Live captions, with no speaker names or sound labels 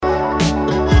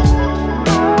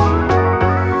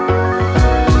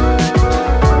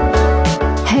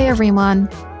everyone.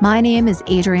 My name is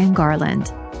Adrienne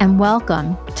Garland, and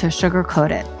welcome to Sugar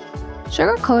Coated.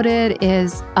 Sugar Coated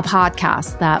is a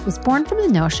podcast that was born from the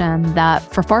notion that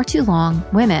for far too long,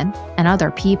 women and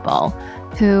other people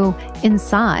who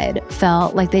inside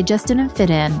felt like they just didn't fit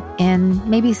in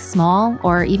maybe small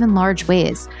or even large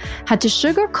ways, had to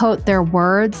sugarcoat their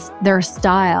words, their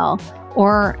style,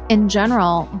 or in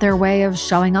general, their way of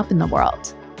showing up in the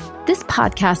world. This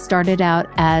podcast started out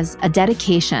as a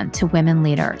dedication to women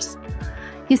leaders.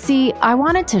 You see, I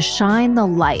wanted to shine the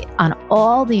light on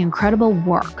all the incredible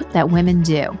work that women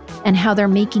do and how they're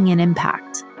making an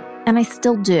impact. And I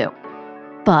still do.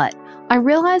 But I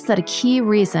realized that a key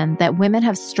reason that women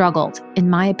have struggled,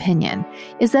 in my opinion,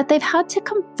 is that they've had to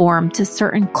conform to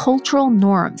certain cultural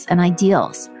norms and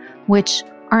ideals, which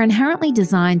are inherently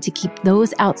designed to keep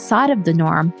those outside of the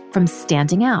norm from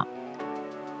standing out.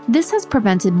 This has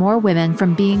prevented more women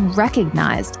from being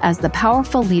recognized as the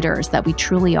powerful leaders that we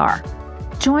truly are.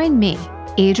 Join me,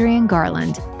 Adrienne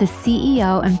Garland, the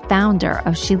CEO and founder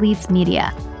of She Leads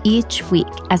Media, each week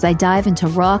as I dive into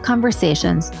raw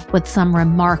conversations with some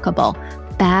remarkable,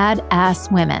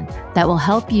 badass women that will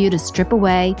help you to strip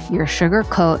away your sugar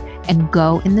coat and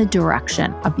go in the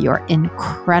direction of your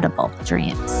incredible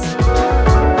dreams.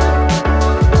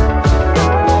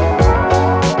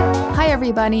 Hi,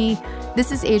 everybody.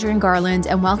 This is Adrienne Garland,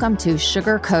 and welcome to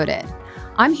Sugar Coated.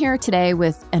 I'm here today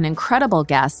with an incredible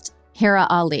guest, Hira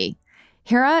Ali.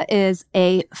 Hira is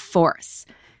a force.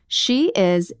 She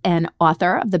is an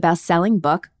author of the best-selling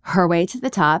book, Her Way to the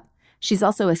Top. She's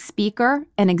also a speaker,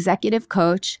 an executive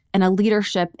coach, and a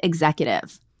leadership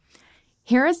executive.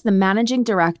 Hira is the managing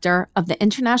director of the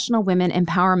International Women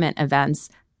Empowerment Events,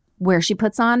 where she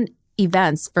puts on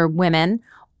events for women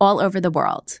all over the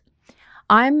world.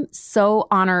 I'm so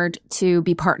honored to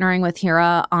be partnering with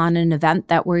Hira on an event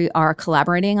that we are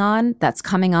collaborating on that's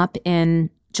coming up in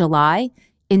July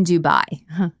in Dubai.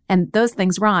 And those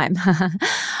things rhyme.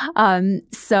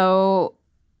 So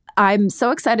I'm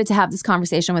so excited to have this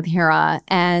conversation with Hira.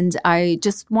 And I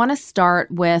just want to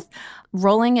start with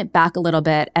rolling it back a little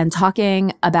bit and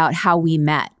talking about how we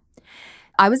met.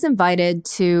 I was invited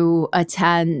to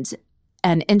attend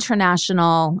an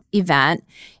international event.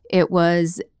 It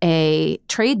was a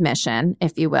trade mission,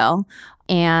 if you will,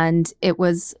 and it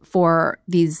was for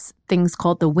these things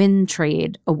called the Win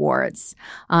Trade Awards.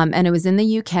 And it was in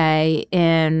the UK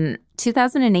in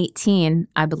 2018,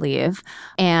 I believe.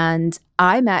 And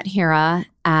I met Hira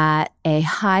at a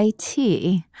high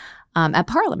tea at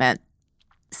Parliament.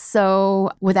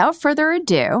 So without further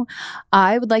ado,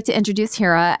 I would like to introduce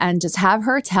Hira and just have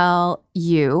her tell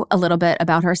you a little bit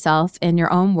about herself in your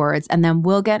own words. And then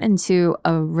we'll get into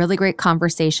a really great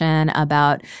conversation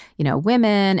about,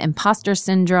 women, imposter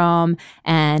syndrome,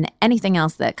 and anything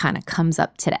else that kind of comes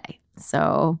up today.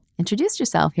 So introduce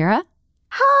yourself, Hira.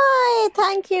 Hi,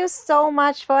 thank you so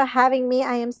much for having me.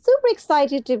 I am super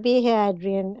excited to be here,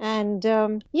 Adrienne. And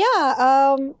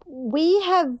we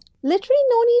have literally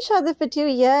known each other for 2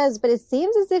 years, but it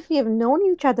seems as if we have known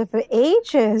each other for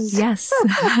ages. Yes.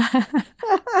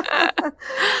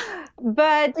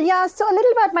 But yeah, so a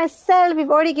little about myself. We've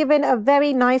already given a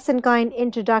very nice and kind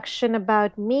introduction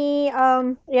about me.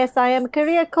 Yes, I am a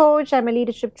career coach. I'm a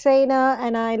leadership trainer.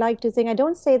 And I like to think, I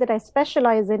don't say that I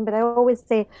specialize in, but I always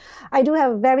say I do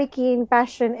have a very keen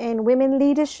passion in women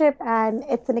leadership and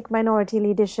ethnic minority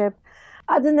leadership.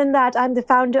 Other than that, I'm the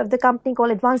founder of the company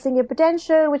called Advancing Your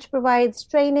Potential, which provides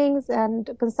trainings and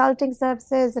consulting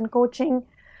services and coaching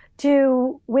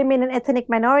to women and ethnic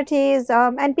minorities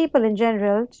and people in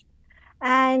general.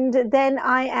 And then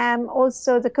I am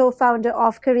also the co-founder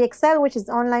of Career Excel, which is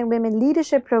an online women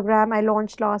leadership program I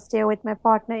launched last year with my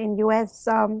partner in US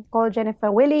called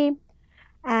Jennifer Willey.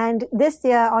 And this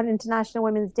year on International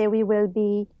Women's Day, we will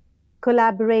be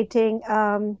collaborating.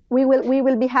 We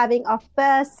will be having our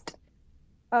first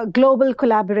global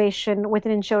collaboration with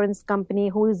an insurance company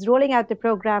who is rolling out the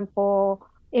program for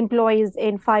employees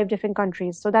in 5 different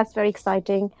countries. So that's very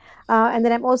exciting. And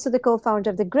then I'm also the co-founder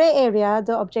of the Grey Area,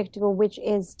 the objective of which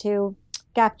is to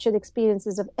capture the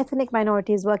experiences of ethnic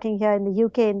minorities working here in the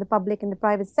UK, in the public and the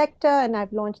private sector. And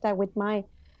I've launched that with my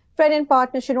friend and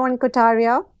partner, Sharon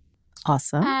Kotaria.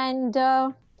 Awesome. And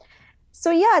so,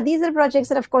 yeah, these are projects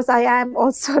that, of course, I am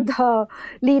also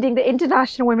leading the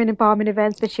International Women Empowerment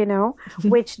Events, which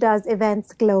which does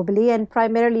events globally and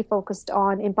primarily focused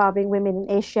on empowering women in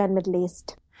Asia and Middle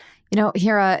East.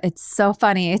 Hira, it's so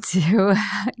funny to,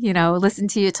 listen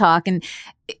to you talk. And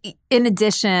in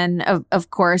addition, of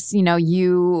course,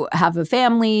 you have a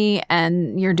family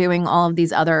and you're doing all of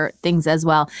these other things as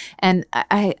well. And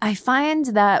I find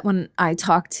that when I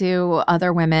talk to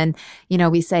other women,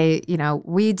 we say,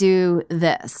 we do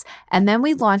this. And then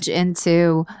we launch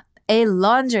into a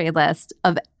laundry list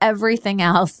of everything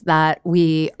else that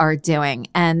we are doing.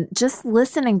 And just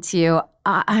listening to you,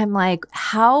 I'm like,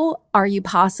 how are you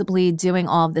possibly doing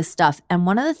all of this stuff? And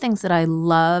one of the things that I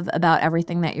love about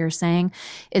everything that you're saying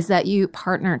is that you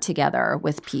partner together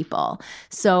with people.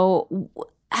 So,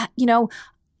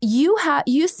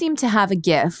 you seem to have a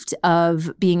gift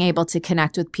of being able to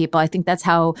connect with people. I think that's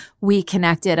how we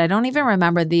connected. I don't even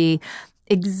remember the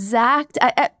exact.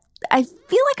 I feel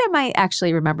like I might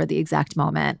actually remember the exact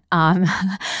moment.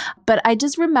 But I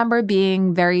just remember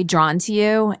being very drawn to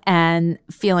you and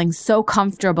feeling so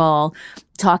comfortable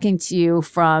talking to you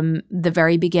from the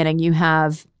very beginning. You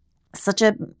have such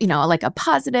a, like a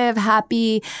positive,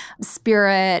 happy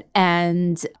spirit.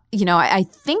 And, I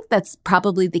think that's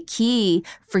probably the key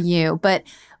for you. But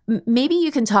maybe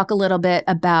you can talk a little bit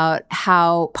about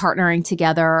how partnering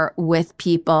together with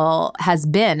people has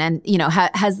been, and,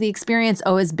 has the experience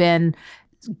always been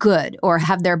good, or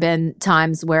have there been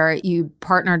times where you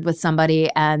partnered with somebody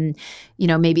and,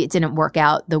 maybe it didn't work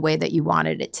out the way that you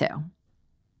wanted it to?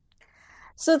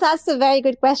 So that's a very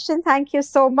good question. Thank you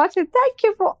so much. And thank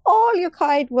you for all your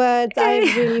kind words. I'm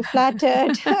really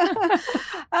flattered.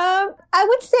 I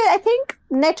would say, I think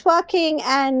networking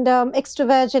and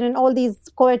extroversion and all these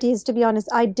qualities, to be honest,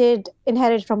 I did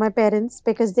inherit from my parents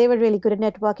because they were really good at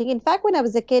networking. In fact, when I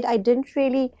was a kid, I didn't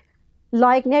really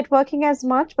like networking as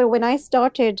much. But when I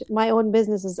started my own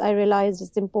businesses, I realized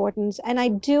its importance. And I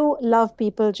do love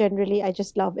people generally. I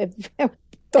just love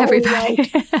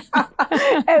everybody.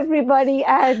 Everybody.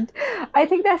 And I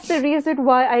think that's the reason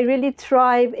why I really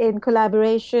thrive in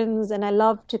collaborations, and I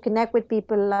love to connect with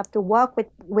people, love to work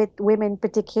with women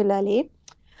particularly.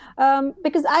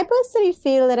 Because I personally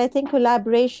feel that I think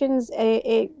collaborations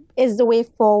is the way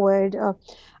forward.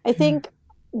 I think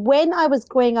when I was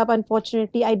growing up,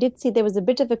 unfortunately, I did see there was a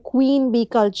bit of a queen bee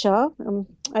culture,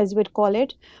 as you would call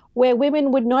it, where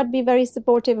women would not be very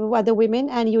supportive of other women,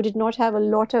 and you did not have a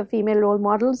lot of female role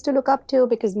models to look up to,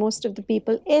 because most of the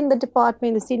people in the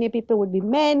department, the senior people, would be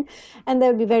men, and there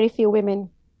would be very few women.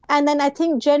 And then I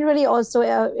think generally also,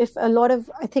 I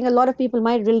think a lot of people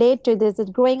might relate to this,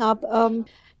 that growing up,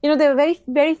 there were very,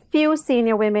 very few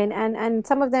senior women, and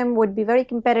some of them would be very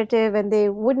competitive, and they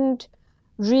wouldn't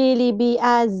really be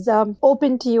as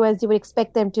open to you as you would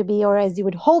expect them to be, or as you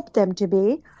would hope them to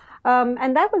be.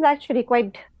 And that was actually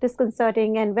quite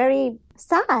disconcerting and very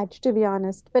sad, to be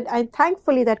honest. But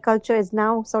thankfully that culture is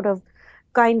now sort of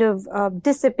kind of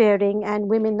disappearing, and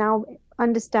women now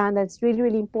understand that it's really,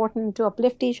 really important to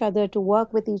uplift each other, to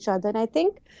work with each other. And I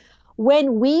think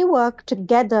when we work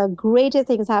together, greater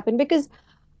things happen, because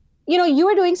you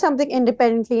are doing something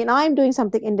independently and I'm doing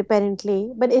something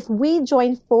independently. But if we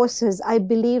join forces, I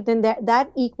believe then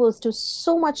that equals to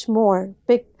so much more.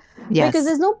 Yes. Because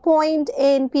there's no point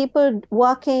in people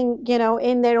working,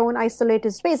 in their own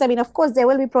isolated space. I mean, of course, there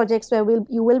will be projects where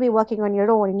you will be working on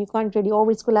your own and you can't really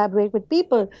always collaborate with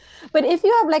people. But if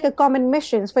you have like a common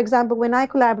mission, for example, when I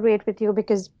collaborate with you,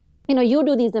 because, you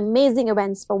do these amazing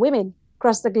events for women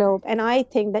across the globe. And I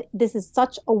think that this is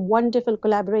such a wonderful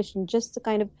collaboration, just the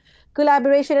kind of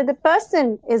collaboration. And the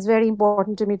person is very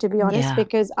important to me, to be honest,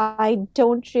 because I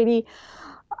don't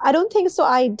think so.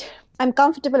 I'm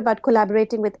comfortable about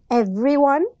collaborating with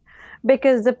everyone,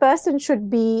 because the person should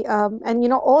be,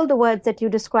 and all the words that you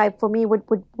described for me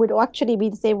would actually be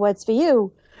the same words for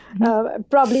you.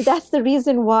 Probably that's the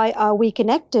reason why we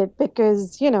connected,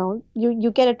 because,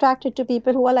 you get attracted to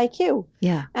people who are like you.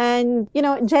 Yeah. And,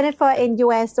 Jennifer in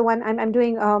US, the one I'm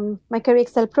doing my Career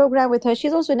Excel program with her,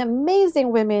 she's also an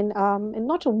amazing woman, and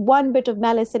not one bit of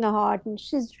malice in her heart. And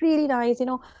she's really nice,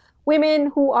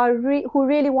 women who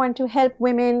really want to help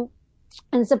women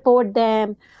and support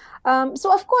them.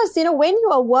 So of course, when you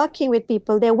are working with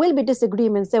people, there will be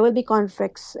disagreements, there will be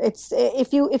conflicts. It's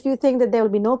if you think that there will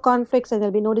be no conflicts and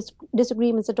there'll be no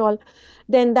disagreements at all,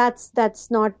 then that's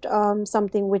not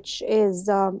something which is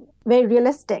very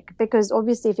realistic. Because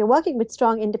obviously, if you're working with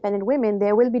strong, independent women,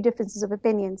 there will be differences of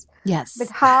opinions. Yes. But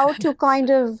how to kind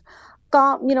of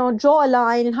draw a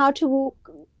line, and how to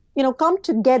come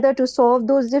together to solve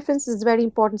those differences is very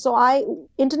important. So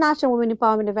International Women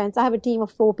Empowerment Events, I have a team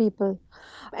of 4 people,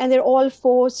 and they're all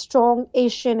 4 strong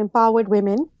Asian empowered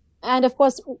women. And of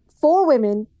course, 4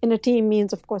 women in a team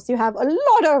means, of course, you have a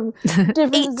lot of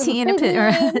different 18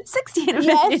 opinions, 16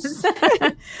 opinions.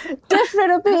 Yes.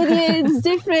 Different opinions,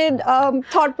 different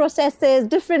thought processes,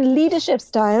 different leadership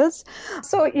styles.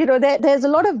 So, there's a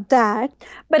lot of that.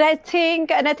 But I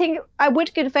think I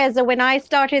would confess that when I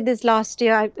started this last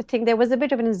year, I think there was a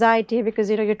bit of an anxiety because,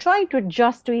 you're trying to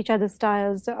adjust to each other's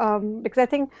styles. Because I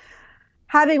think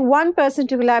having one person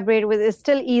to collaborate with is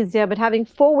still easier, but having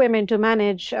 4 women to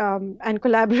manage and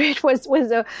collaborate was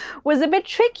a bit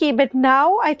tricky. But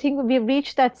now I think we've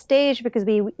reached that stage because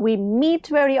we meet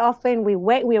very often. We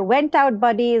are went out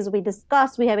buddies. We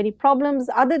discuss. We have any problems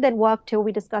other than work too.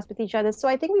 We discuss with each other. So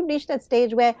I think we've reached that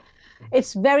stage where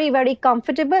it's very, very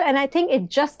comfortable. And I think it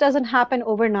just doesn't happen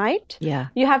overnight. Yeah,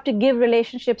 you have to give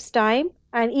relationships time,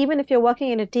 and even if you're working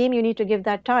in a team, you need to give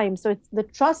that time. So the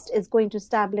trust is going to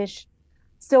establish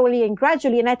slowly and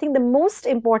gradually. And I think the most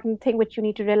important thing which you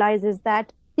need to realize is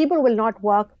that people will not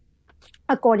work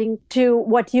according to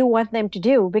what you want them to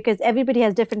do because everybody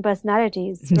has different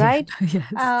personalities, right? Yes.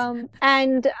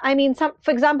 And I mean, for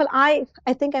example, I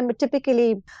think I'm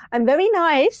very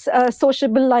nice,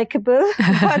 sociable, likable,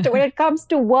 but when it comes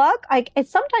to work, I'm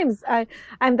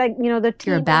like, the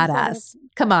team. You're a badass.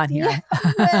 Come on here.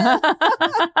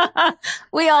 Yeah.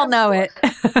 We all know it.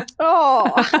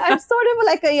 I'm sort of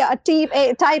like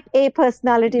a type A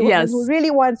personality who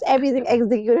really wants everything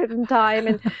executed in time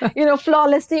and,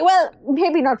 flawlessly. Well,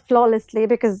 maybe not flawlessly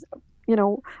because,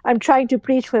 I'm trying to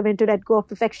preach women to let go of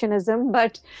perfectionism.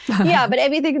 But but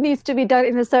everything needs to be done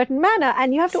in a certain manner.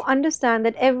 And you have to understand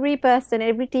that every person,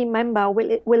 every team member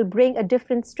will bring a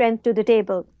different strength to the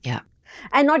table. Yeah.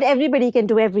 And not everybody can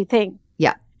do everything.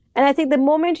 Yeah. And I think the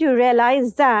moment you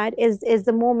realize that is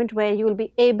the moment where you will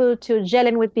be able to gel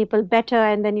in with people better,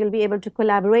 and then you'll be able to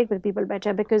collaborate with people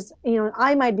better because,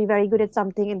 I might be very good at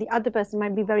something and the other person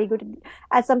might be very good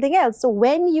at something else. So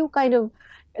when you kind of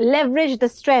leverage the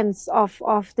strengths of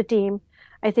the team,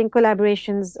 I think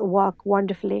collaborations work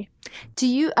wonderfully.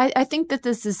 I think that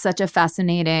this is such a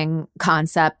fascinating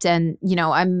concept. And,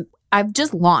 I've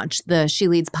just launched the She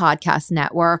Leads podcast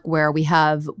network where we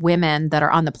have women that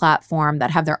are on the platform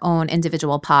that have their own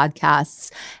individual podcasts.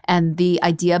 And the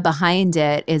idea behind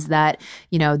it is that,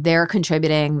 they're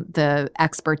contributing the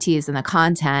expertise and the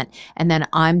content, and then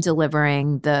I'm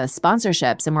delivering the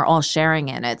sponsorships and we're all sharing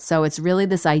in it. So it's really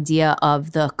this idea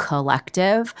of the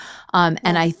collective. And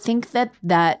I think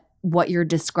that what you're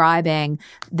describing,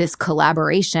 this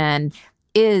collaboration,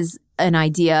 is an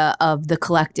idea of the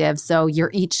collective. So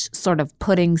you're each sort of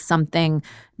bringing something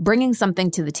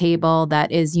to the table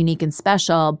that is unique and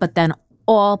special, but then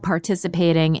all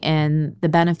participating in the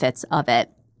benefits of it.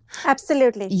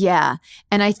 Absolutely. Yeah.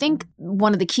 And I think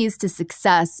one of the keys to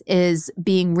success is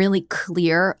being really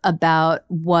clear about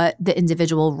what the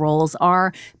individual roles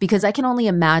are, because I can only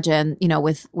imagine,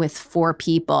 with 4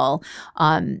 people,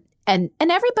 and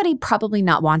everybody probably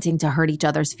not wanting to hurt each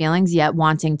other's feelings, yet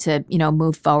wanting to,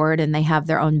 move forward, and they have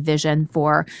their own vision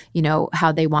for,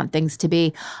 how they want things to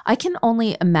be. I can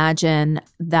only imagine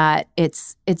that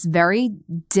it's very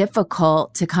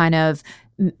difficult to kind of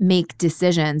make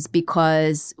decisions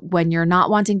because when you're not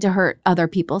wanting to hurt other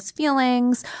people's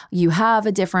feelings, you have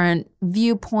a different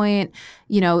viewpoint,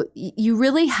 you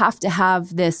really have to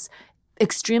have this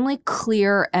extremely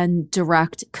clear and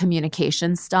direct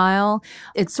communication style.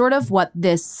 It's sort of what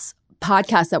this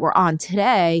podcast that we're on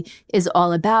today is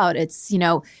all about. It's,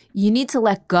 you need to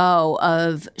let go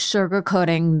of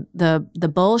sugarcoating the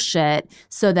bullshit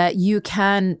so that you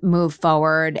can move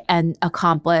forward and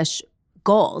accomplish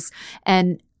goals.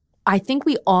 And I think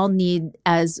we all need,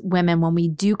 as women, when we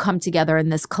do come together in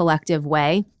this collective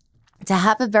way, to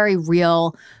have a very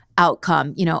real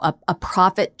outcome, a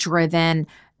profit-driven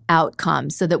outcome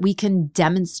so that we can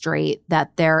demonstrate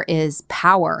that there is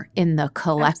power in the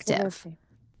collective. Absolutely.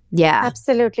 Yeah.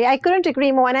 Absolutely. I couldn't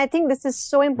agree more. And I think this is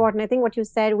so important. I think what you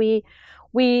said, we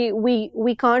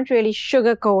can't really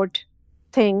sugarcoat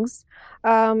things.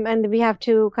 And we have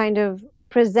to kind of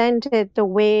present it the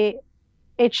way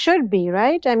it should be,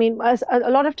 right? I mean, a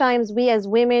lot of times we as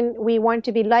women, we want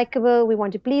to be likable, we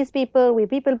want to please people, we're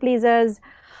people pleasers.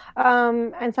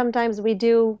 And sometimes we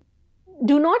do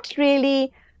not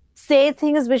really say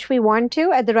things which we want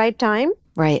to at the right time.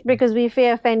 Right. Because we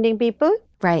fear offending people.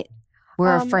 Right.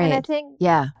 We're afraid. And I think,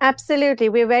 yeah, absolutely.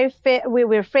 We're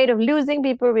we're afraid of losing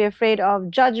people. We're afraid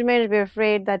of judgment. We're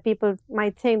afraid that people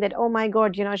might think that, oh my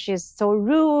God, she's so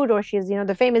rude, or she's,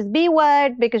 the famous B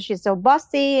word because she's so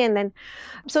bossy. And then,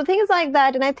 so things like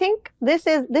that. And I think this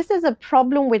is a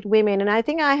problem with women. And I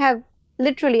think I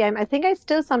think I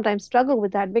still sometimes struggle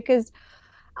with that because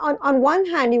on one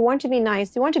hand, you want to be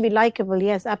nice, you want to be likable.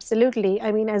 Yes, absolutely.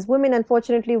 I mean, as women,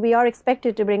 unfortunately, we are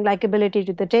expected to bring likability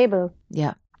to the table.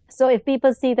 Yeah. So if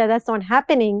people see that that's not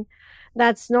happening,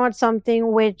 that's not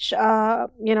something which, that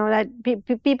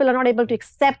people are not able to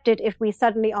accept it if we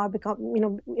suddenly are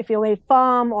if you're very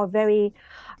firm or very,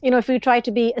 if you try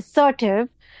to be assertive,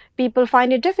 people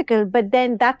find it difficult. But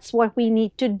then that's what we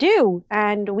need to do.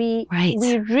 And we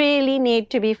really need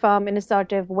to be firm and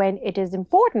assertive when it is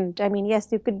important. I mean, yes,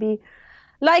 you could be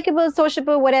likable,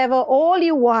 sociable, whatever, all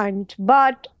you want.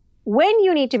 But when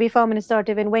you need to be firm and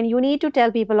assertive and when you need to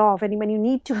tell people off and when you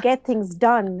need to get things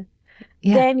done,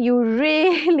 then you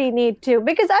really need to,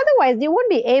 because otherwise you won't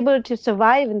be able to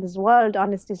survive in this world,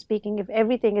 honestly speaking, if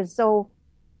everything is so...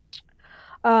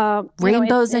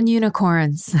 rainbows and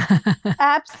unicorns.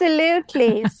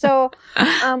 Absolutely. So,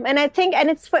 and I think, and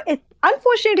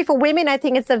unfortunately for women, I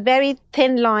think it's a very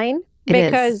thin line.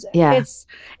 Because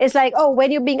it's like, oh,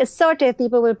 when you're being assertive,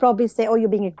 people will probably say, oh, you're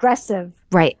being aggressive.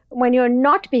 Right. When you're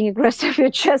not being aggressive, you're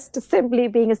just simply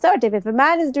being assertive. If a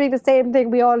man is doing the same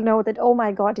thing, we all know that, oh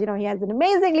my God, he has an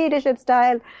amazing leadership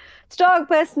style, strong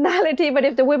personality. But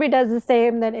if the woman does the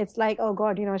same, then it's like, oh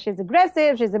God, she's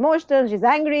aggressive, she's emotional, she's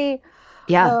angry.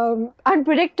 Yeah.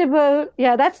 Unpredictable.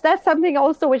 Yeah, that's something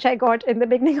also which I got in the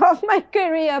beginning of my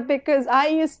career, because I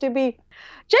used to be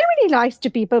generally nice to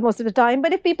people most of the time.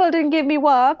 But if people didn't give me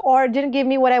work or didn't give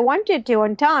me what I wanted to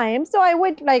on time, so I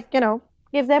would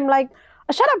give them like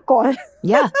a shut up call.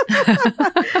 Yeah.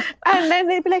 And then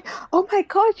they'd be like, oh my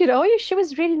God, she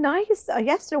was really nice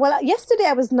yesterday. Well, yesterday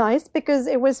I was nice because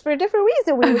it was for a different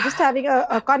reason. We were just having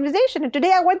a conversation, and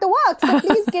today I went to work. So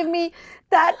please give me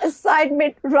that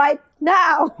assignment right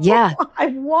now. Yeah. I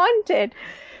want it.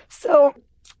 So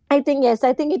I think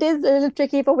it is a little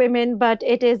tricky for women, but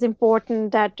it is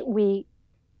important that we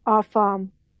are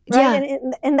firm. Right? Yeah.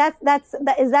 And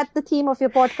is that the theme of your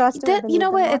podcast? You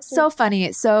know what? It's so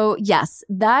funny. So yes,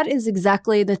 that is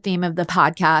exactly the theme of the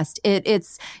podcast.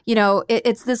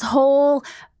 It's this whole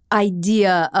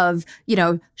idea of,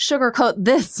 sugarcoat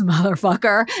this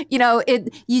motherfucker.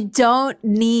 You don't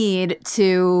need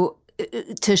to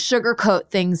sugarcoat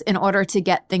things in order to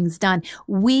get things done.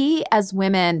 We as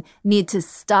women need to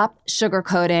stop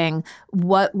sugarcoating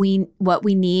what we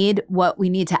need, what we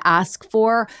need to ask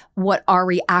for, what our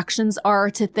reactions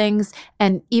are to things.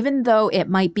 And even though it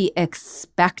might be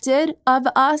expected of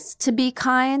us to be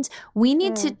kind, we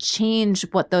need to change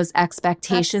what those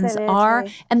expectations are.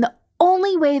 And the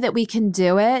only way that we can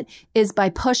do it is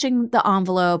by pushing the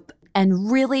envelope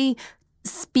and really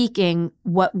speaking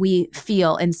what we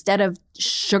feel instead of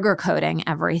sugarcoating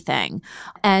everything.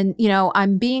 And,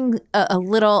 I'm being a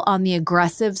little on the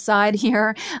aggressive side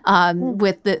here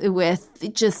with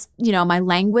just, my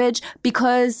language,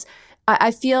 because I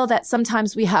feel that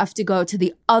sometimes we have to go to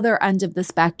the other end of the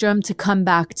spectrum to come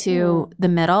back to the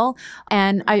middle.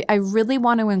 And I really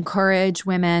want to encourage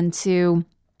women to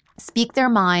speak their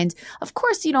mind. Of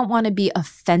course, you don't want to be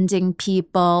offending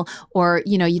people or,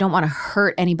 you don't want to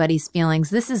hurt anybody's feelings.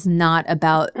 This is not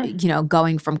about,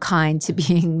 going from kind to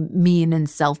being mean and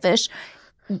selfish.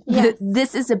 Yes.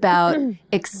 This is about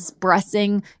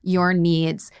expressing your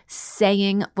needs,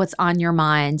 saying what's on your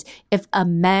mind. If a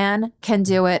man can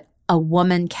do it, a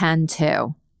woman can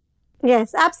too.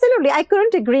 Yes, absolutely. I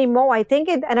couldn't agree more. I think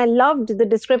and I loved the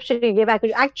description you gave. I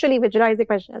could actually visualize the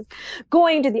question as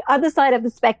going to the other side of the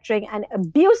spectrum and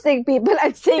abusing people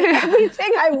and saying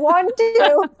everything I want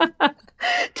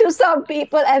to some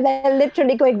people, and then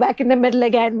literally going back in the middle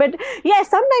again. But yeah,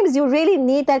 sometimes you really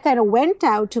need that kind of vent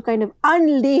out to kind of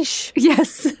unleash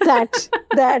that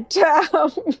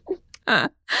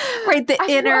right,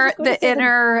 the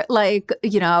inner like,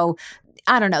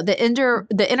 I don't know, the inner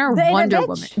Wonder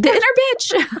Woman, the inner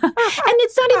bitch. And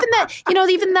it's not even that,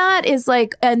 even that is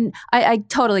like, and I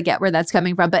totally get where that's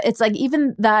coming from, but it's like,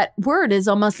 even that word is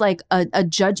almost like a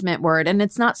judgment word. And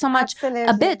it's not so much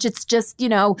a bitch. It's just,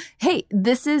 hey,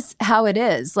 this is how it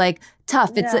is. Like,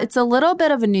 tough. It's a little bit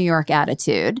of a New York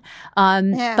attitude.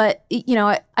 But,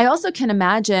 I also can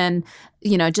imagine,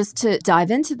 just to dive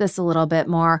into this a little bit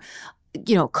more,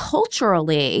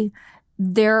 culturally,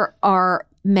 there are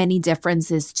many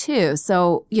differences too.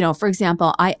 So, for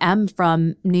example, I am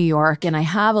from New York and I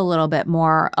have a little bit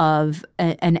more of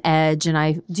an edge, and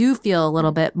I do feel a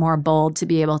little bit more bold to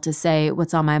be able to say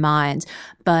what's on my mind.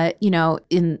 But,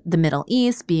 in the Middle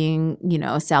East, being,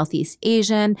 Southeast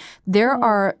Asian, there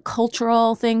are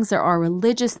cultural things, there are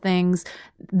religious things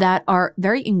that are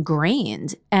very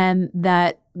ingrained and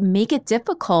that make it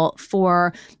difficult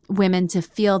for women to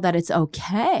feel that it's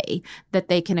okay that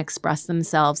they can express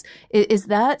themselves. Is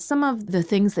that some of the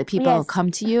things that people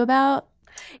come to you about?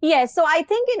 Yeah, so I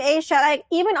think in Asia, like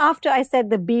even after I said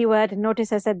the B word,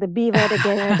 notice I said the B word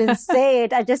again, I didn't say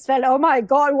it. I just felt, oh my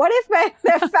God, what if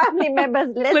their family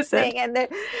members listening and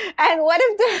what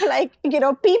if they're like,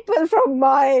 people from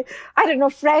my, I don't know,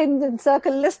 friends and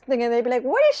circle listening, and they'd be like,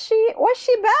 what's she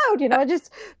about?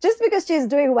 Just because she's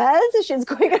doing well, so she's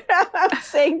going around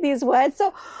saying these words.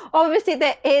 So obviously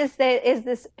there is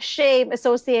this shame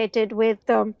associated with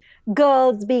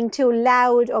girls being too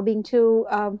loud or being too,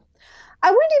 I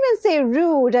wouldn't even say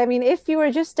rude. I mean, if you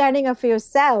were just standing up for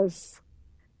yourself,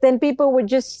 then people would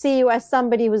just see you as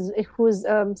somebody who's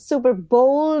super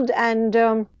bold. And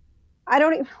I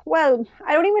don't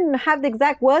even have the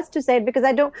exact words to say it, because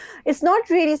it's not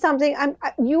really something,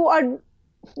 you're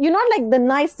not like the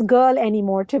nice girl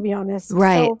anymore, to be honest.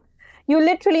 Right. So you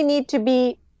literally need to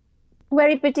be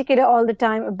very particular all the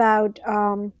time about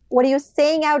what are you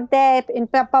saying out there in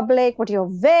public, what you're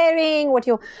wearing,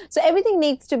 so everything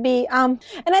needs to be, and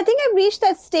I think I've reached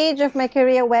that stage of my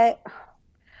career where,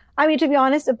 I mean, to be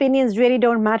honest, opinions really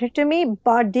don't matter to me,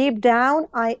 but deep down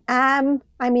I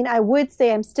would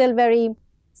say I'm still very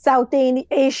South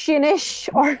Asian-ish,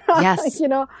 or, yes.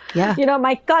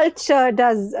 My culture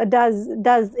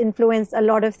does influence a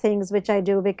lot of things which I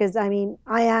do, because I mean,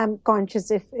 I am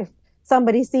conscious if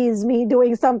somebody sees me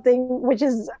doing something which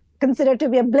is considered to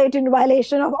be a blatant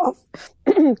violation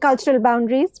of cultural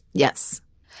boundaries. Yes.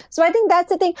 So I think that's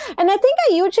the thing. And I think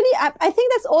I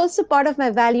think that's also part of my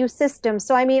value system.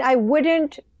 So I mean, I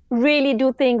wouldn't really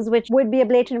do things which would be a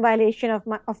blatant violation of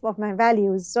my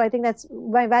values. So I think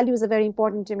my values are very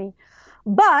important to me.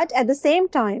 But at the same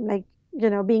time, like,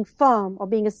 being firm or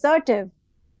being assertive,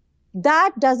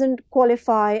 that doesn't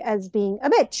qualify as being a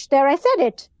bitch. There, I said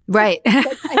it. Right. I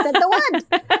said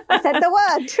the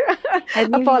word.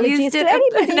 And apologies to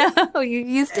anybody. No, you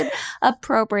used it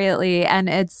appropriately, and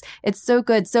it's so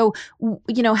good. So,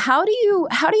 how do you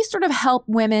sort of help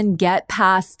women get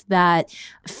past that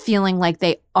feeling like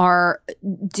they are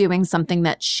doing something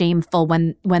that's shameful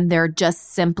when they're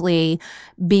just simply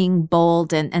being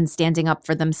bold and standing up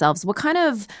for themselves? What kind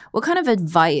of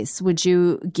advice would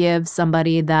you give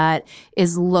somebody that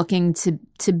is looking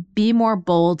to be more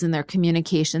bold in their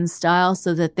communication style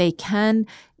so that they can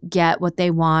get what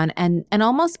they want and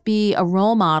almost be a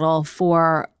role model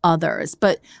for others,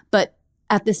 but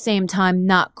at the same time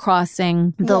not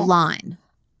crossing the line?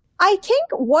 I think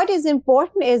what is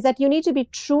important is that you need to be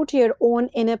true to your own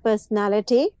inner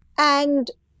personality.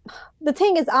 And the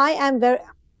thing is, I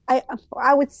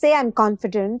would say I'm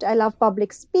confident. I love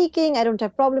public speaking. I don't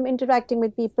have problem interacting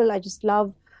with people. I just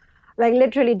love, like,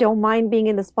 literally don't mind being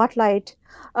in the spotlight.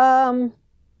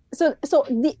 So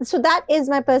that is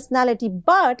my personality.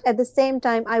 But at the same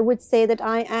time, I would say that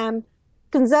I am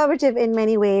conservative in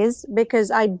many ways,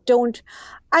 because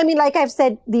like I've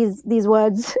said these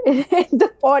words in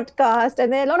the podcast,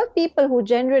 and there are a lot of people who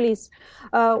generally,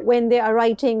 when they are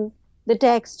writing the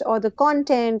text or the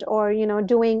content, or,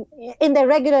 doing in their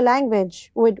regular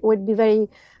language, would be very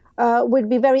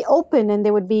open, and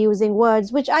they would be using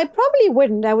words which I probably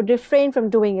wouldn't. I would refrain from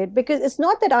doing it, because it's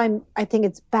not that I think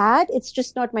it's bad. It's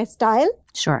just not my style.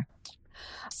 Sure.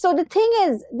 So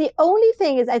the only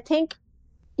thing is, I think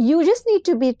you just need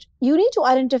to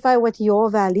identify what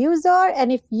your values are.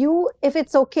 And if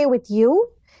it's okay with you,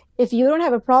 if you don't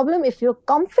have a problem, if you're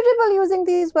comfortable using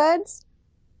these words,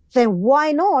 then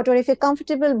why not? Or if you're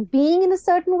comfortable being in a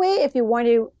certain way, if you want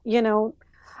to,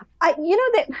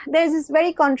 there's this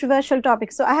very controversial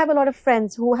topic. So I have a lot of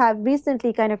friends who have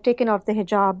recently kind of taken off the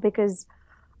hijab because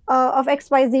of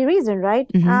XYZ reason,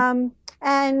 right? Mm-hmm.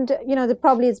 And,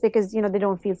 probably it's because, they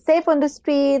don't feel safe on the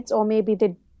streets, or maybe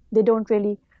they don't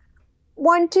really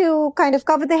want to kind of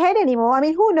cover their head anymore. I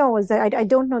mean, who knows? I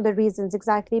don't know the reasons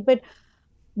exactly.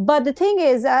 But the thing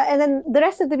is, and then the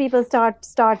rest of the people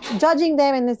start judging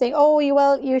them, and they say, oh,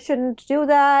 you shouldn't do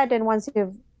that. And once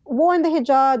you've worn the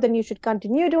hijab, then you should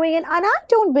continue doing it. And I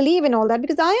don't believe in all that,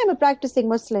 because I am a practicing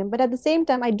Muslim. But at the same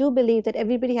time, I do believe that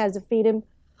everybody has the freedom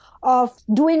of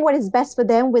doing what is best for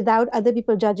them without other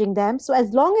people judging them. So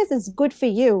as long as it's good for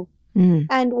you,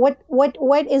 and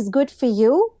what is good for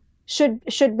you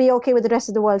should be okay with the rest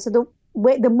of the world. So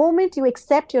the moment you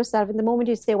accept yourself, and the moment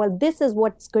you say, well, this is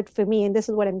what's good for me, and this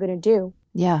is what I'm going to do.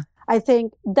 Yeah. I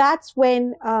think that's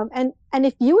when, and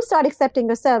if you start accepting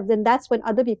yourself, then that's when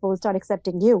other people will start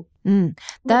accepting you.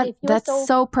 That's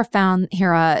so profound,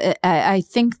 Hira. I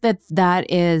think that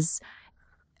is,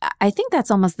 I think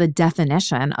that's almost the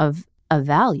definition of a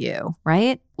value,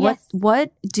 right? Yes.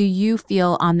 What do you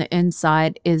feel on the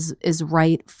inside is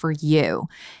right for you?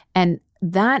 And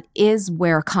that is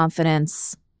where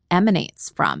confidence emanates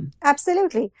from.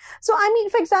 Absolutely. So, I mean,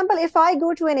 for example, if I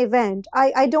go to an event,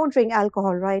 I don't drink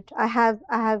alcohol, right? I have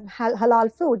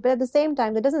halal food, but at the same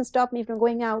time, that doesn't stop me from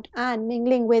going out and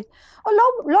mingling with a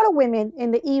lot of women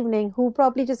in the evening who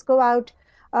probably just go out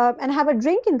and have a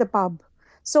drink in the pub.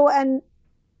 So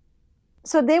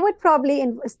they would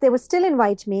they would still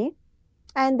invite me,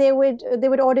 and they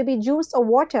would order me juice or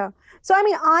water. So, I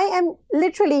mean,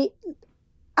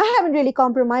 I haven't really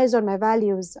compromised on my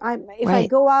values. If I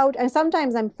go out, and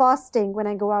sometimes I'm fasting when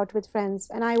I go out with friends,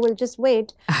 and I will just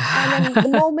wait. And then the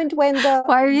moment when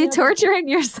Why are you torturing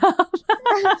yourself?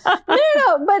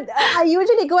 No, but I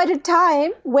usually go at a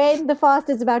time when the fast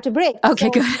is about to break. Okay,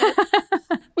 good.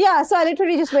 Yeah, so I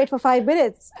literally just wait for 5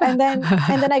 minutes, and then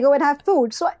I go and have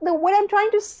food. So what I'm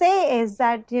trying to say is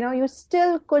that, you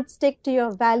still could stick to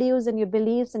your values and your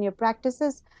beliefs and your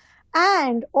practices,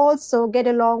 and also get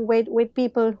along with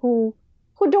people who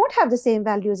don't have the same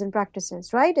values and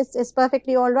practices, right? It's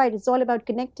perfectly all right. It's all about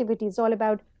connectivity. It's all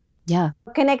about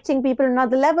connecting people on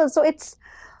another level. So it's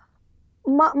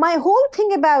my whole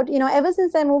thing about, ever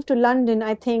since I moved to London,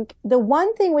 I think the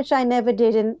one thing which I never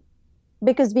did,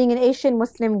 because being an Asian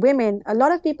Muslim women, a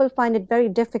lot of people find it very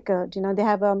difficult. They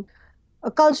have a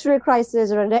cultural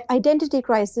crisis or an identity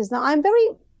crisis. Now, I'm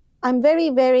very,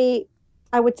 very,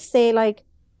 I would say, like,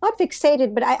 not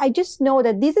fixated, but I just know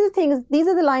that these are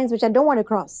the lines which I don't want to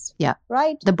cross. Yeah.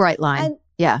 Right? The bright line.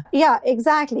 Yeah,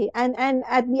 exactly. And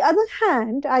at the other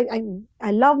hand,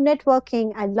 I love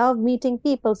networking. I love meeting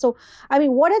people. So, I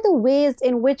mean, what are the ways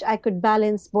in which I could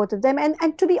balance both of them?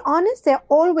 And to be honest, there are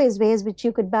always ways which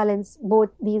you could balance both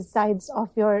these sides of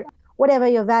whatever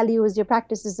your values, your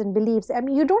practices and beliefs. I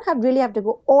mean, you don't really have to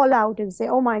go all out and say,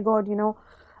 oh my God,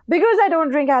 because I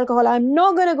don't drink alcohol, I'm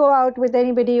not going to go out with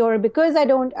anybody, or because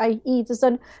I eat a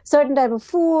certain type of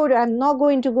food, I'm not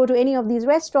going to go to any of these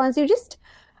restaurants.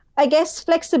 I guess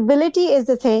flexibility is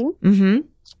the thing. Mm-hmm.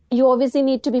 You obviously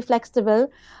need to be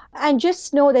flexible, and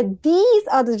just know that these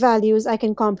are the values I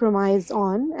can compromise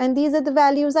on, and these are the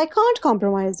values I can't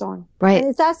compromise on. Right.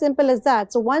 And it's as simple as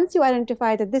that. So once you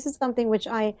identify that this is something which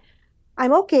I'm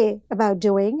okay about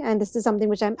doing, and this is something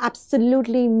which I'm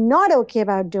absolutely not okay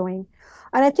about doing,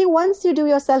 and I think once you do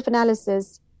your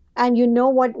self-analysis and you know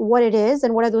what it is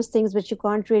and what are those things which you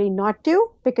can't really not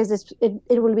do, because it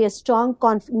will be a strong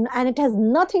conflict, and it has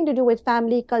nothing to do with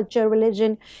family, culture,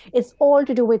 religion. It's all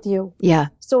to do with you. Yeah.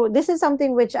 So this is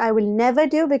something which I will never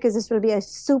do, because this will be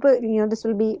this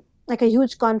will be like a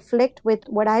huge conflict with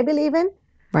what I believe in.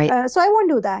 Right. So I won't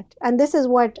do that. And this is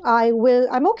what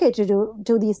I'm okay to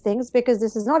do these things, because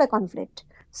this is not a conflict.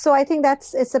 So I think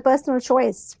it's a personal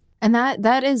choice. And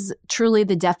that is truly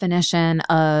the definition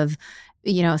of,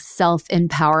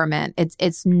 self-empowerment.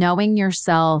 It's knowing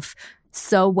yourself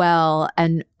so well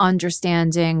and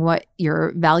understanding what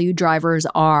your value drivers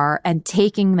are and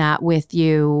taking that with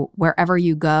you wherever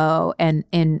you go and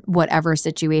in whatever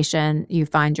situation you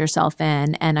find yourself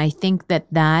in. And I think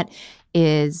that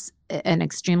is an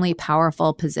extremely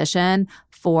powerful position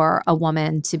for a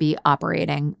woman to be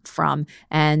operating from.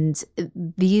 And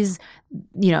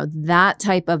that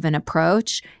type of an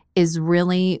approach is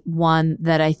really one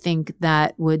that I think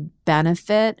that would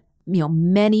benefit,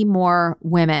 many more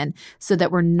women, so that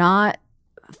we're not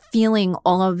feeling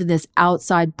all of this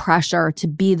outside pressure to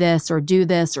be this or do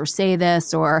this or say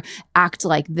this or act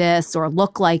like this or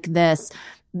look like this.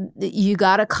 You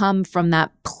got to come from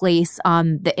that place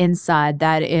on the inside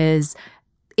that is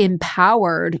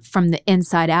empowered from the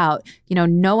inside out.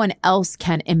 No one else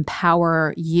can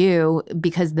empower you,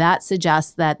 because that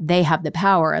suggests that they have the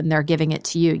power and they're giving it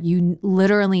to you. You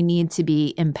literally need to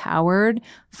be empowered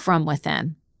from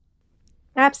within.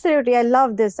 Absolutely. I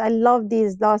love this. I love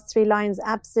these last 3 lines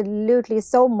absolutely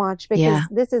so much, because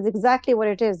this is exactly what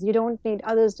it is. You don't need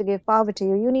others to give power to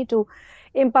you. You need to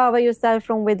empower yourself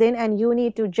from within, and you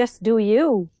need to just do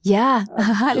you. Yeah,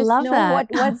 I love that.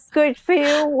 What's good for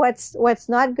you, what's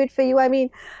not good for you. I mean,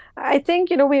 I think,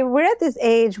 we're at this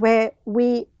age where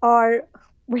we're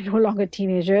no longer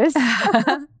teenagers.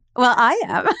 Well, I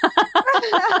am.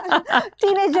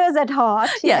 Teenagers at heart.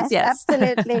 Yes.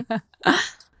 Absolutely.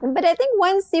 But I think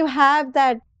once you have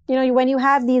that, when you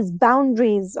have these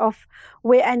boundaries of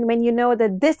and when you know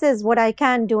that this is what I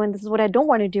can do and this is what I don't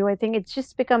want to do, I think it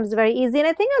just becomes very easy. And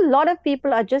I think a lot of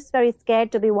people are just very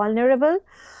scared to be vulnerable.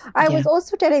 I was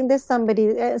also telling this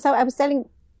somebody, so I was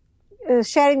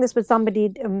sharing this with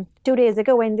somebody 2 days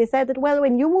ago, when they said that, well,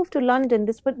 when you moved to London,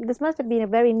 this must have been a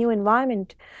very new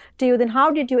environment to you. Then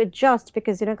how did you adjust?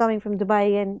 Because, coming from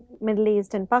Dubai and Middle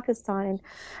East and Pakistan.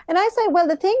 And I said, well,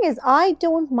 the thing is, I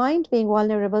don't mind being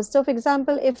vulnerable. So, for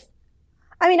example,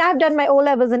 I've done my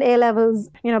O-levels and A-levels,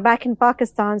 back in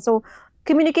Pakistan. So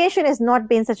communication has not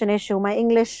been such an issue. My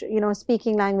English,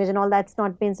 speaking language and all that's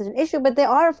not been such an issue. But there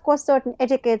are, of course, certain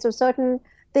etiquettes or certain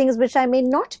things which I may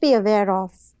not be aware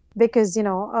of because,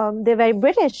 they're very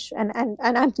British and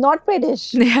I'm not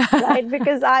British, right?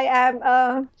 Because I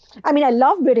am, I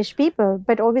love British people,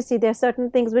 but obviously there are certain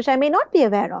things which I may not be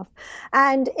aware of.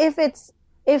 And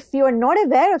if you're not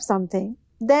aware of something,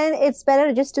 then it's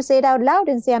better just to say it out loud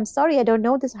and say, I'm sorry, I don't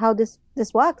know how this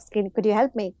works. Could you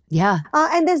help me? Yeah.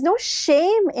 And there's no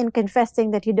shame in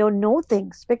confessing that you don't know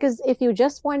things, because if you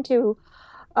just want to,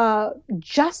 I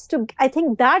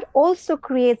think that also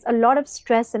creates a lot of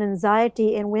stress and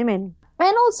anxiety in women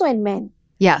and also in men.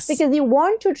 Yes. Because you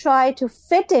want to try to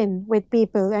fit in with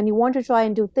people and you want to try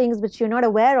and do things which you're not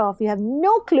aware of. You have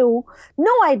no clue,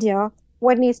 no idea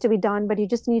what needs to be done, but you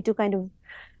just need to kind of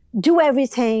do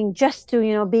everything just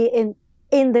to, be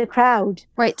in the crowd.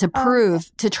 Right.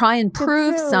 To try and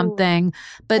prove something.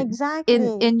 But exactly.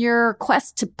 in your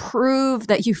quest to prove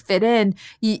that you fit in,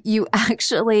 you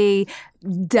actually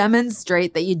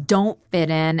demonstrate that you don't fit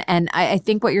in. And I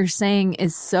think what you're saying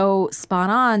is so spot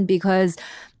on, because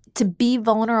to be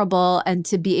vulnerable and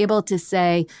to be able to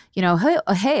say,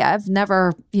 hey, I've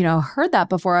never, heard that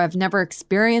before. I've never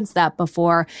experienced that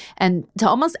before. And to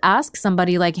almost ask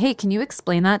somebody like, hey, can you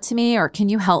explain that to me? Or can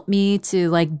you help me to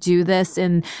like do this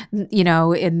in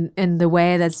the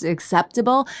way that's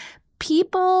acceptable?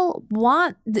 People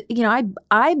want,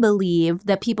 I believe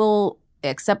that people,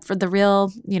 except for the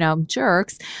real,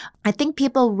 jerks, I think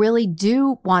people really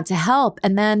do want to help.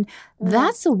 And then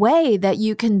that's a way that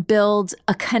you can build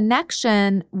a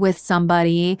connection with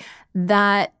somebody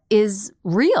that is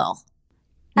real.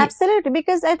 Absolutely,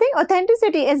 because I think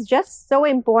authenticity is just so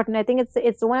important. I think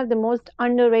it's one of the most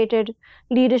underrated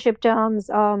leadership terms,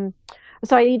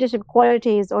 leadership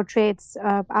qualities or traits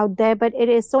out there. But it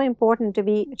is so important to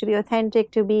be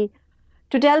authentic, to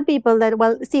tell people that,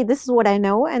 well, see, this is what I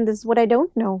know and this is what I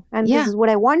don't know. And this is what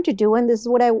I want to do and this is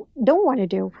what I don't want to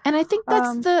do. And I think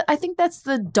that's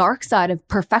the dark side of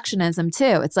perfectionism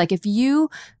too. It's like if you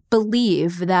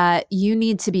believe that you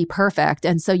need to be perfect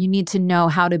and so you need to know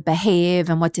how to behave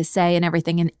and what to say and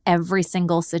everything in every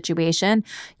single situation,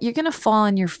 you're going to fall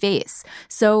on your face.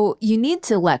 So you need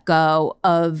to let go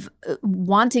of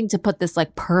wanting to put this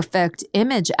like perfect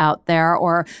image out there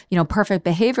or, perfect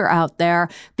behavior out there,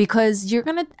 because you're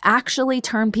going to actually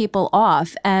turn people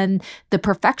off. And the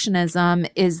perfectionism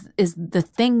is the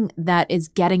thing that is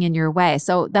getting in your way.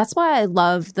 So that's why I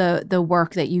love the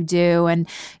work that you do and,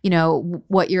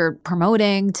 what you're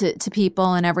promoting to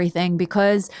people and everything,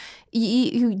 because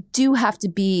you do have to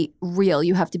be real.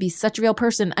 You have to be such a real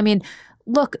person. I mean,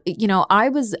 look, I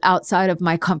was outside of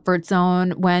my comfort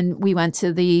zone when we went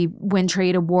to the Win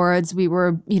Trade Awards. We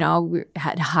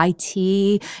had high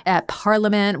tea at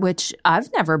Parliament, which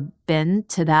I've never been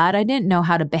to that. I didn't know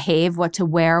how to behave, what to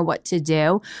wear, what to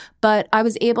do. But I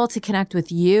was able to connect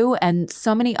with you and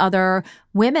so many other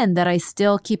women that I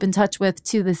still keep in touch with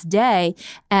to this day.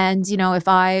 And, if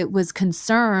I was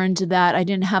concerned that I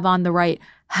didn't have on the right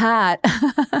hat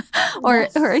or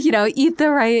eat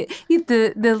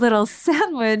the little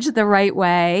sandwich the right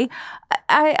way,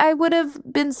 I would have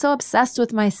been so obsessed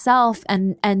with myself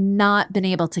and not been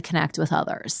able to connect with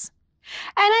others.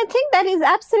 And I think that is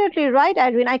absolutely right,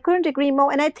 Irene. I couldn't agree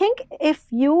more. And I think if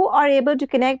you are able to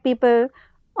connect people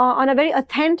on a very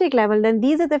authentic level, then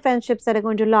these are the friendships that are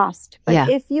going to last. But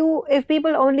if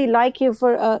people only like you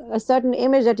for a certain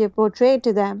image that you portray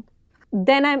to them,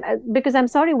 then I'm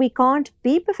sorry, we can't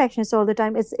be perfectionists all the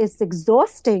time. It's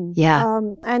exhausting. Yeah.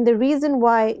 And the reason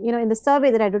why, in the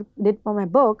survey that I did for my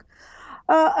book,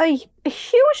 a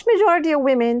huge majority of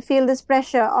women feel this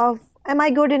pressure of, am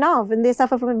I good enough? And they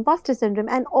suffer from imposter syndrome.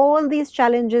 And all these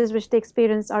challenges which they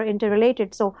experience are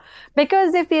interrelated. So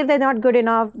because they feel they're not good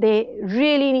enough, they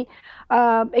really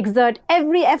exert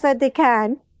every effort they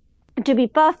can to be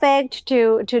perfect,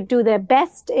 to do their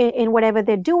best in whatever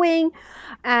they're doing.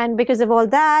 And because of all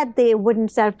that, they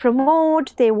wouldn't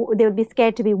self-promote. They would be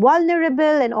scared to be vulnerable,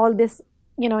 and all this,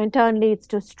 in turn leads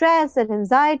to stress and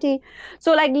anxiety.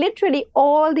 So like literally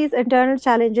all these internal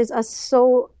challenges are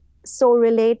so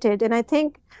related. And I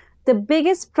think the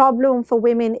biggest problem for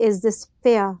women is this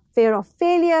fear of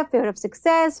failure, fear of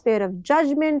success, fear of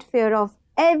judgment, fear of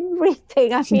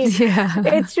everything. I mean,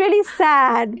 it's really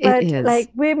sad, but like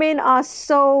women are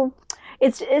so,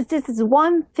 it's this is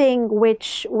one thing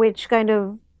which kind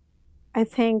of, I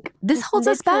think this holds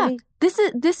us back. This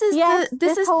is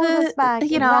the back.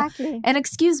 Exactly. And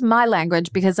excuse my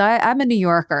language because I'm a New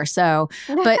Yorker, so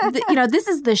but this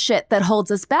is the shit that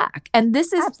holds us back, and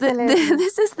this is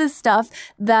this is the stuff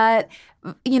that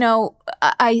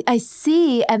I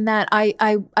see, and that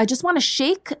I just want to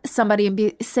shake somebody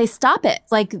and say, stop it.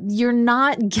 Like, you're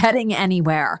not getting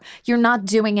anywhere. You're not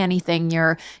doing anything.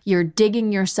 You're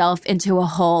digging yourself into a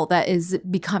hole that is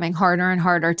becoming harder and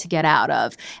harder to get out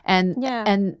of.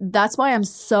 And that's why I'm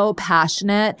so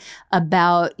passionate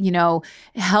about,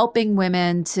 helping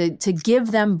women to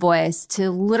give them voice,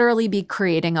 to literally be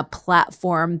creating a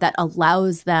platform that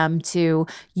allows them to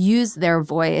use their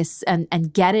voice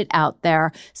and get it out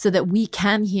there so that we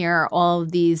can hear all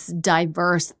of these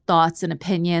diverse thoughts and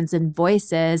opinions and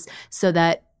voices, so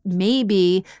that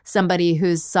maybe somebody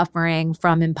who's suffering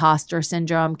from imposter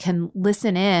syndrome can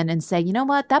listen in and say, you know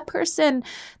what, that person,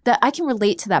 that I can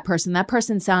relate to that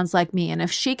person sounds like me. And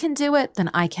if she can do it, then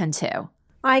I can too.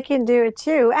 I can do it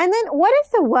too. And then what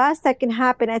is the worst that can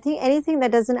happen? I think anything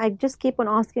that doesn't, I just keep on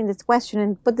asking this question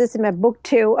and put this in my book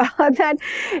too, that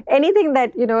anything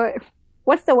that,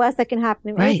 what's the worst that can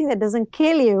happen? Right. Anything that doesn't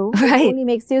kill you only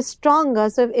makes you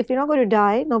stronger. So if you're not going to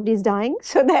die, nobody's dying.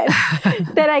 So then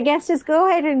I guess just go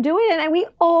ahead and do it. And we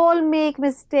all make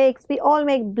mistakes. We all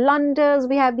make blunders.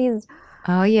 We have these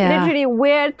literally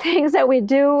weird things that we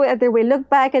do, and then we look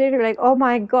back at it and we're like, oh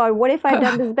my God, what if I'd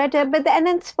done this better? And then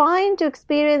it's fine to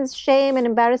experience shame and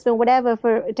embarrassment, whatever,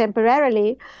 for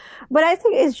temporarily. But I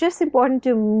think it's just important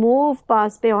to move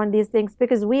past beyond these things,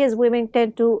 because we as women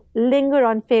tend to linger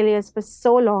on failures for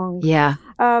so long. Yeah.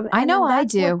 I know I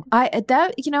do.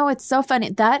 It's so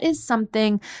funny. That is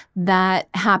something that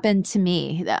happened to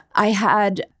me. I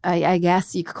had, I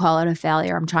guess you could call it a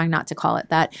failure. I'm trying not to call it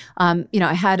that.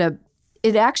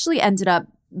 It actually ended up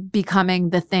becoming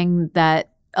the thing that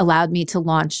allowed me to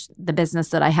launch the business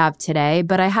that I have today.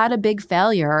 But I had a big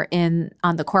failure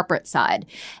on the corporate side.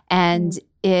 And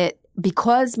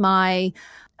because my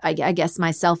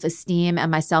self-esteem and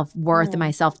my self-worth and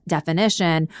my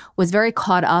self-definition was very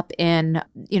caught up in,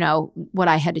 what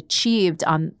I had achieved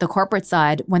on the corporate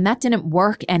side. When that didn't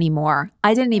work anymore,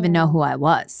 I didn't even know who I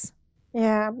was.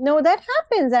 Yeah, no, that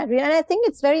happens, Adrienne. And I think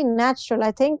it's very natural.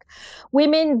 I think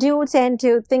women do tend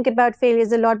to think about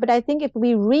failures a lot. But I think if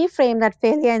we reframe that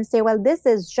failure and say, well, this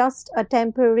is just a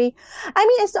temporary,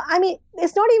 it's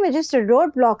not even just a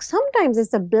roadblock. Sometimes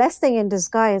it's a blessing in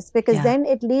disguise, because then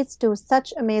it leads to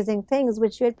such amazing things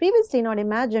which you had previously not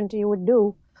imagined you would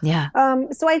do. Yeah.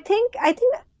 So I think,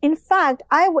 in fact,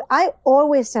 I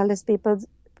always tell these people,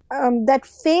 that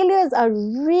failures are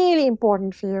really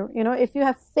important for you. If you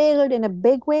have failed in a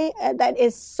big way, that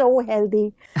is so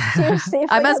healthy. Seriously,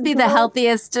 I must be the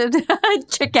healthiest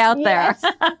chick out there.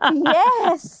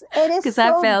 Yes, it is. Because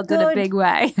I failed in a big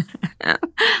way.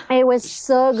 It was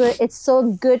so good. It's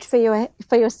so good for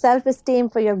your self-esteem,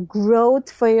 for your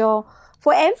growth, for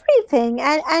everything.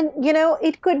 And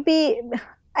it could be.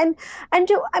 And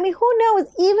who knows?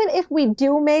 Even if we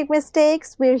do make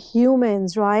mistakes, we're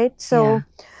humans, right? So.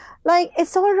 Like,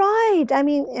 it's all right.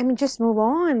 Just move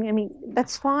on.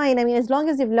 That's fine. As long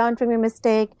as you've learned from your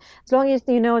mistake, as long as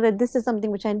you know that this is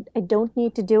something which I don't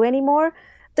need to do anymore,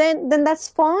 then that's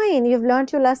fine. You've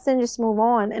learned your lesson, just move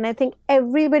on. And I think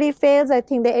everybody fails. I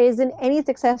think there isn't any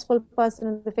successful person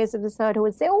on the face of this earth who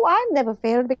would say, oh, I've never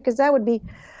failed, because that would be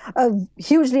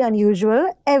hugely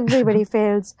unusual. Everybody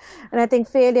fails. And I think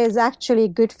failure is actually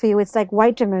good for you. It's like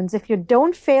vitamins. If you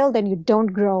don't fail, then you don't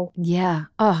grow. Yeah.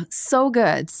 Oh, so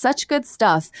good. Such good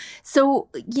stuff. So,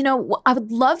 I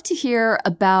would love to hear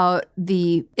about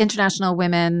the International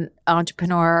Women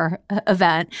Entrepreneur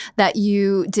event that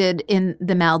you did in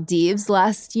the Maldives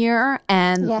last year.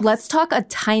 And let's talk a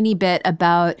tiny bit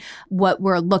about what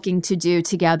we're looking to do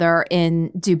together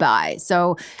in Dubai.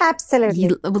 So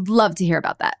absolutely. I would love to hear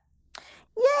about that.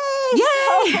 Yay!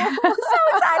 So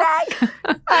exciting!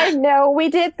 I know. We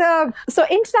did so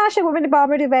International Women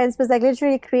Empowerment Events was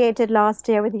literally created last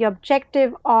year with the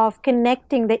objective of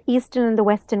connecting the Eastern and the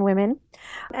Western women.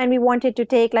 And we wanted to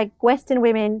take Western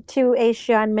women to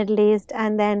Asia and Middle East,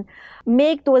 and then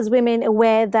make those women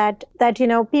aware that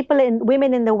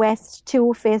women in the West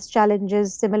too face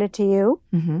challenges similar to you.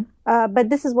 Mm-hmm. But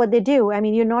this is what they do.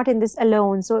 You're not in this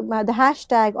alone. So the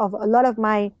hashtag of a lot of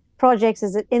my projects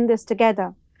is in this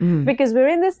together. Because we're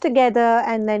in this together,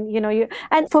 and then,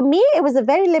 and for me, it was a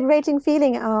very liberating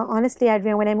feeling, honestly,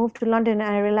 Adrienne, when I moved to London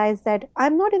and I realized that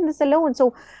I'm not in this alone.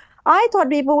 So I thought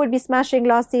people would be smashing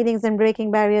glass ceilings and breaking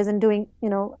barriers and doing,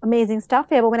 amazing stuff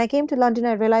here. But when I came to London,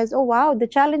 I realized, oh, wow, the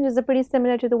challenges are pretty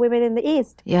similar to the women in the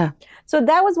East. Yeah. So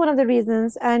that was one of the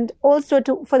reasons. And also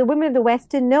for the women of the West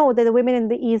to know that the women in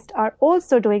the East are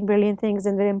also doing brilliant things,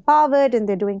 and they're empowered, and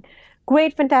they're doing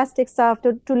great, fantastic stuff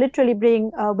to literally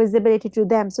bring visibility to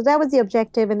them. So that was the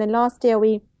objective. And then last year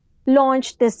we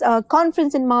launched this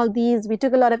conference in Maldives. We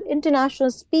took a lot of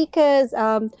international speakers.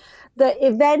 The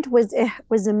event was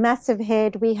a massive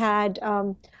hit. We had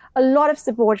a lot of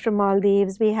support from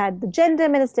Maldives. We had the gender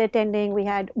minister attending. We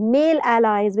had male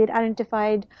allies. We had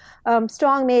identified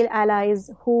strong male allies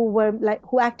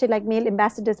who acted like male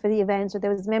ambassadors for the event. So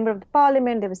there was a member of the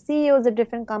parliament, there were CEOs of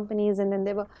different companies, and then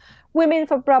there were women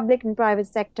from public and private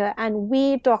sector. And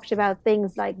we talked about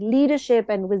things like leadership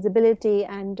and visibility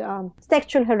and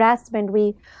sexual harassment.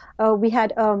 We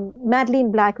had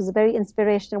Madeleine Black, who's a very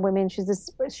inspirational woman.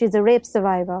 She's a rape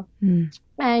survivor.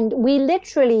 And we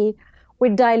literally,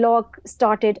 with dialogue,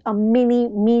 started a mini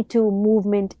Me Too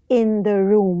movement in the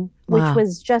room, which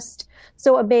was just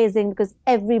so amazing because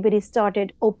everybody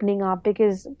started opening up.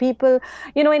 Because people,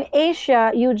 in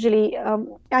Asia, usually,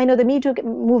 I know the Me Too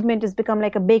movement has become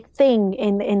like a big thing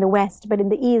in the West, but in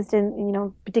the East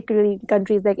and, particularly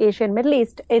countries like Asia and Middle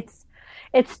East,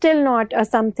 it's still not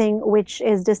something which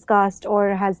is discussed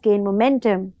or has gained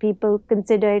momentum. People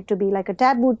consider it to be like a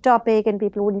taboo topic and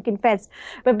people wouldn't confess.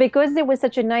 But because there was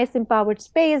such a nice empowered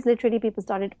space, literally people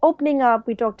started opening up.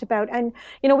 We talked about, and,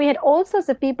 we had all sorts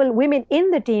of people, women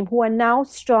in the team who are now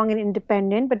strong and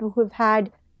independent, but who have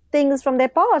had things from their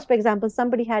past. For example,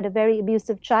 somebody had a very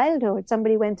abusive childhood.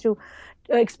 Somebody went through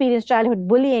experienced childhood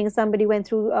bullying. Somebody went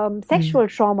through sexual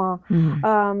trauma,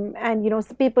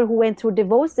 and people who went through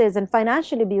divorces and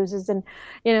financial abuses and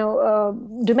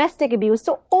domestic abuse.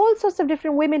 So all sorts of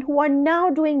different women who are now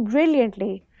doing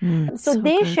brilliantly. So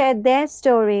they good. Shared their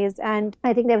stories, and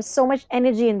I think there was so much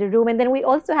energy in the room. And then we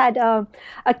also had a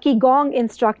Qigong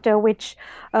instructor, which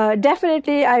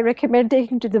definitely I recommend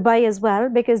taking to Dubai as well,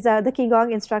 because the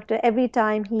Qigong instructor, every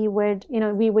time he would,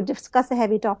 we would discuss a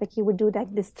heavy topic, he would do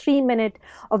like this 3 minute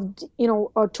of,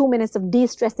 or 2 minutes of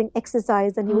de-stressing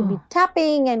exercise, and he would be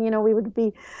tapping, and, we would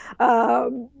be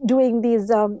doing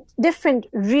these different,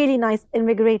 really nice,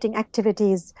 invigorating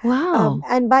activities. Wow.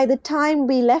 And by the time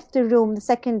we left the room the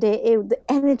second day, the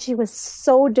energy was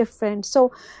so different.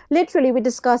 So literally we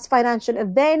discussed financial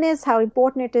awareness, how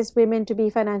important it is women to be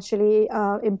financially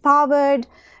empowered,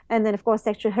 and then of course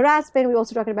sexual harassment. We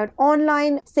also talked about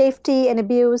online safety and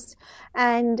abuse,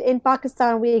 and in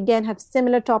Pakistan we again have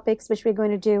similar topics which we're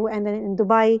going to do. And then in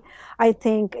Dubai, I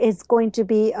think is going to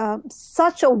be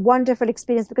such a wonderful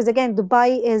experience, because again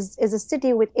Dubai is a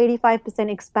city with 85%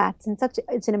 expats, and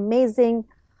it's an amazing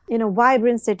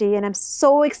vibrant city, and I'm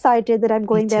so excited that I'm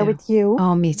going there with you.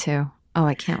 Oh, me too. Oh,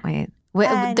 I can't wait.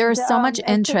 There's so much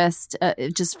interest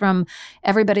just from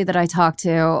everybody that I talk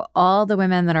to. All the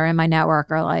women that are in my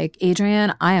network are like,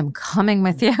 Adrienne, I am coming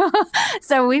with you.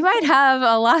 So we might have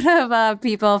a lot of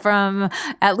people from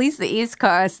at least the East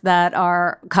Coast that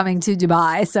are coming to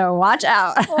Dubai. So watch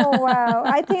out. Oh, wow.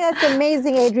 I think that's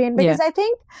amazing, Adrienne, because I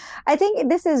think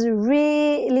this is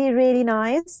really, really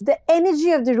nice. The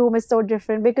energy of the room is so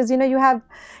different because, you have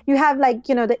like,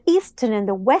 the Eastern and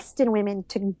the Western women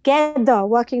together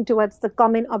working towards the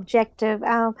common objective.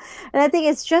 And I think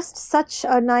it's just such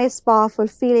a nice, powerful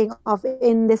feeling of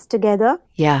in this together.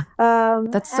 Yeah.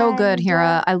 That's so good,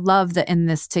 Hira. I love the in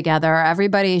this together.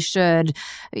 Everybody should,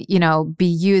 be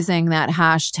using that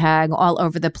hashtag all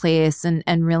over the place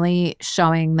and really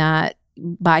showing that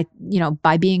by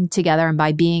being together and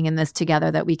by being in this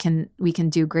together that we can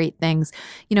do great things.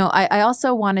 I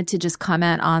also wanted to just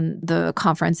comment on the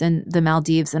conference in the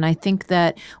Maldives. And I think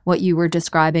that what you were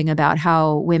describing about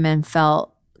how women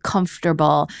felt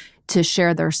comfortable to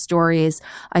share their stories,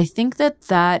 I think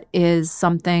that is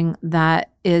something that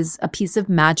is a piece of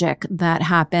magic that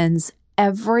happens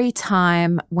every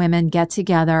time women get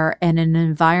together in an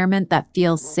environment that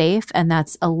feels safe and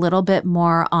that's a little bit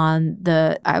more on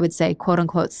the, I would say, quote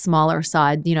unquote, smaller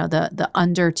side, the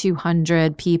under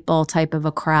 200 people type of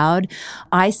a crowd.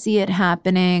 I see it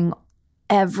happening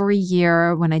every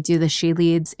year when I do the She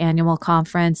Leads annual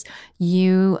conference.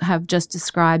 You have just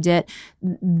described it.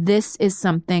 This is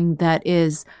something that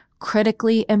is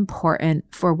critically important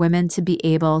for women to be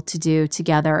able to do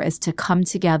together, is to come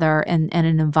together in an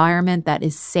environment that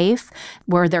is safe,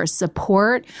 where there's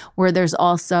support, where there's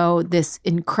also this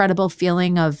incredible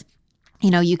feeling of,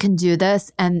 you can do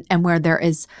this, and where there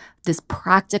is this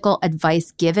practical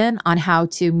advice given on how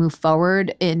to move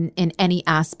forward in any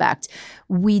aspect.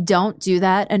 We don't do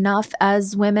that enough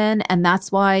as women. And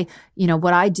that's why,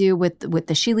 what I do with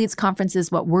the She Leads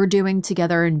conferences, what we're doing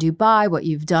together in Dubai, what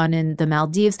you've done in the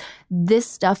Maldives, this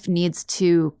stuff needs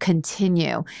to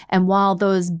continue. And while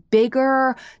those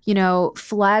bigger,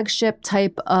 flagship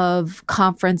type of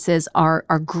conferences are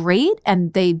great,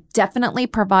 and they definitely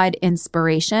provide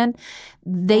inspiration,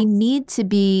 they need to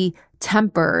be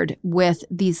tempered with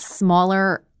these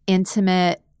smaller,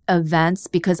 intimate events,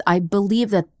 because I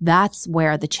believe that that's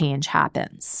where the change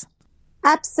happens.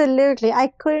 Absolutely.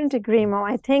 I couldn't agree more.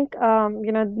 I think,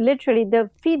 literally the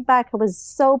feedback was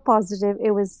so positive.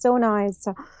 It was so nice.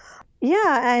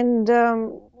 Yeah. And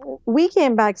we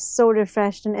came back so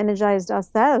refreshed and energized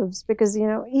ourselves because,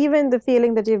 even the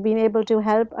feeling that you've been able to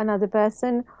help another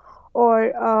person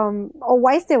or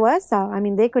vice versa. I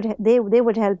mean, they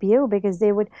would help you because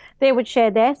they would share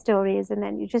their stories, and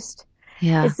then you just,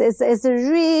 it's a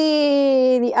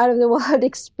really out of the world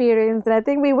experience. And I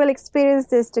think we will experience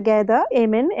this together,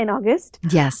 Amen, in August.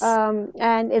 Yes.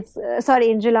 And it's,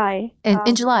 in July.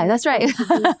 In July, that's right.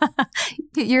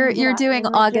 You're doing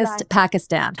August, July.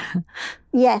 Pakistan.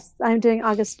 Yes, I'm doing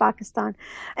August, Pakistan.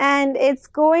 And it's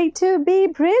going to be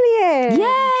brilliant.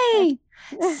 Yay!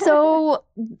 So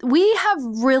we have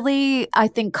really, I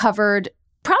think, covered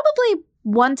probably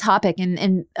one topic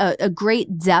in a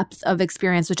great depth of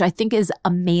experience, which I think is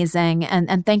amazing.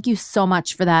 And thank you so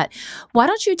much for that. Why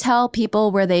don't you tell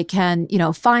people where they can,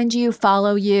 find you,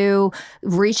 follow you,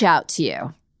 reach out to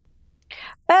you?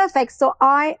 Perfect. So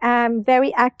I am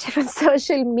very active on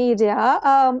social media.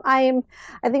 I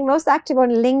think, most active on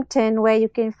LinkedIn, where you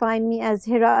can find me as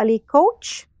Hira Ali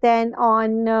Coach. Then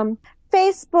on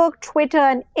Facebook, Twitter,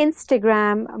 and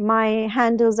Instagram, my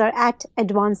handles are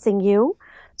 @AdvancingYou.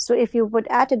 So if you put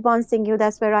 @AdvancingYou,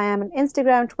 that's where I am on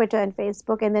Instagram, Twitter, and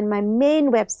Facebook. And then my main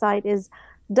website is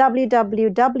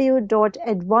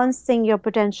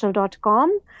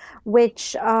www.advancingyourpotential.com,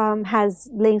 which has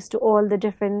links to all the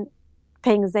different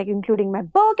things, like including my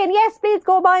book. And yes, please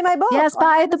go buy my book. Yes,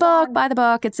 buy the book. Buy the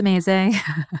book. It's amazing.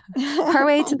 Her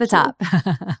way to the top.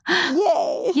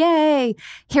 Yay. Yay.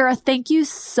 Hira, thank you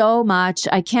so much.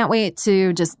 I can't wait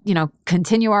to just,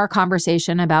 continue our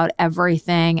conversation about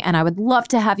everything. And I would love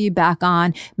to have you back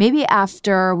on. Maybe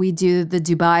after we do the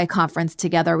Dubai conference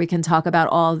together, we can talk about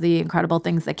all the incredible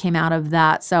things that came out of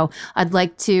that. So I'd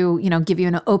like to, give you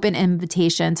an open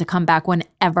invitation to come back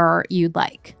whenever you'd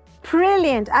like.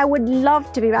 Brilliant. I would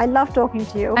love to be. I love talking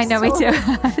to you. I know, me too.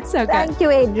 It's so good. Thank you,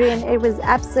 Adrienne. It was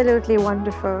absolutely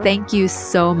wonderful. Thank you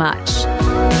so much.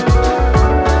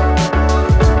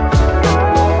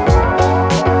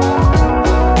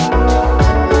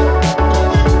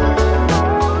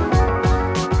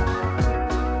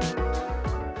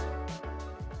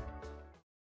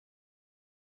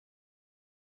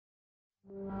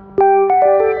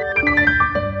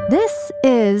 This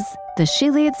is the She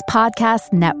Leads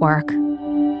Podcast Network.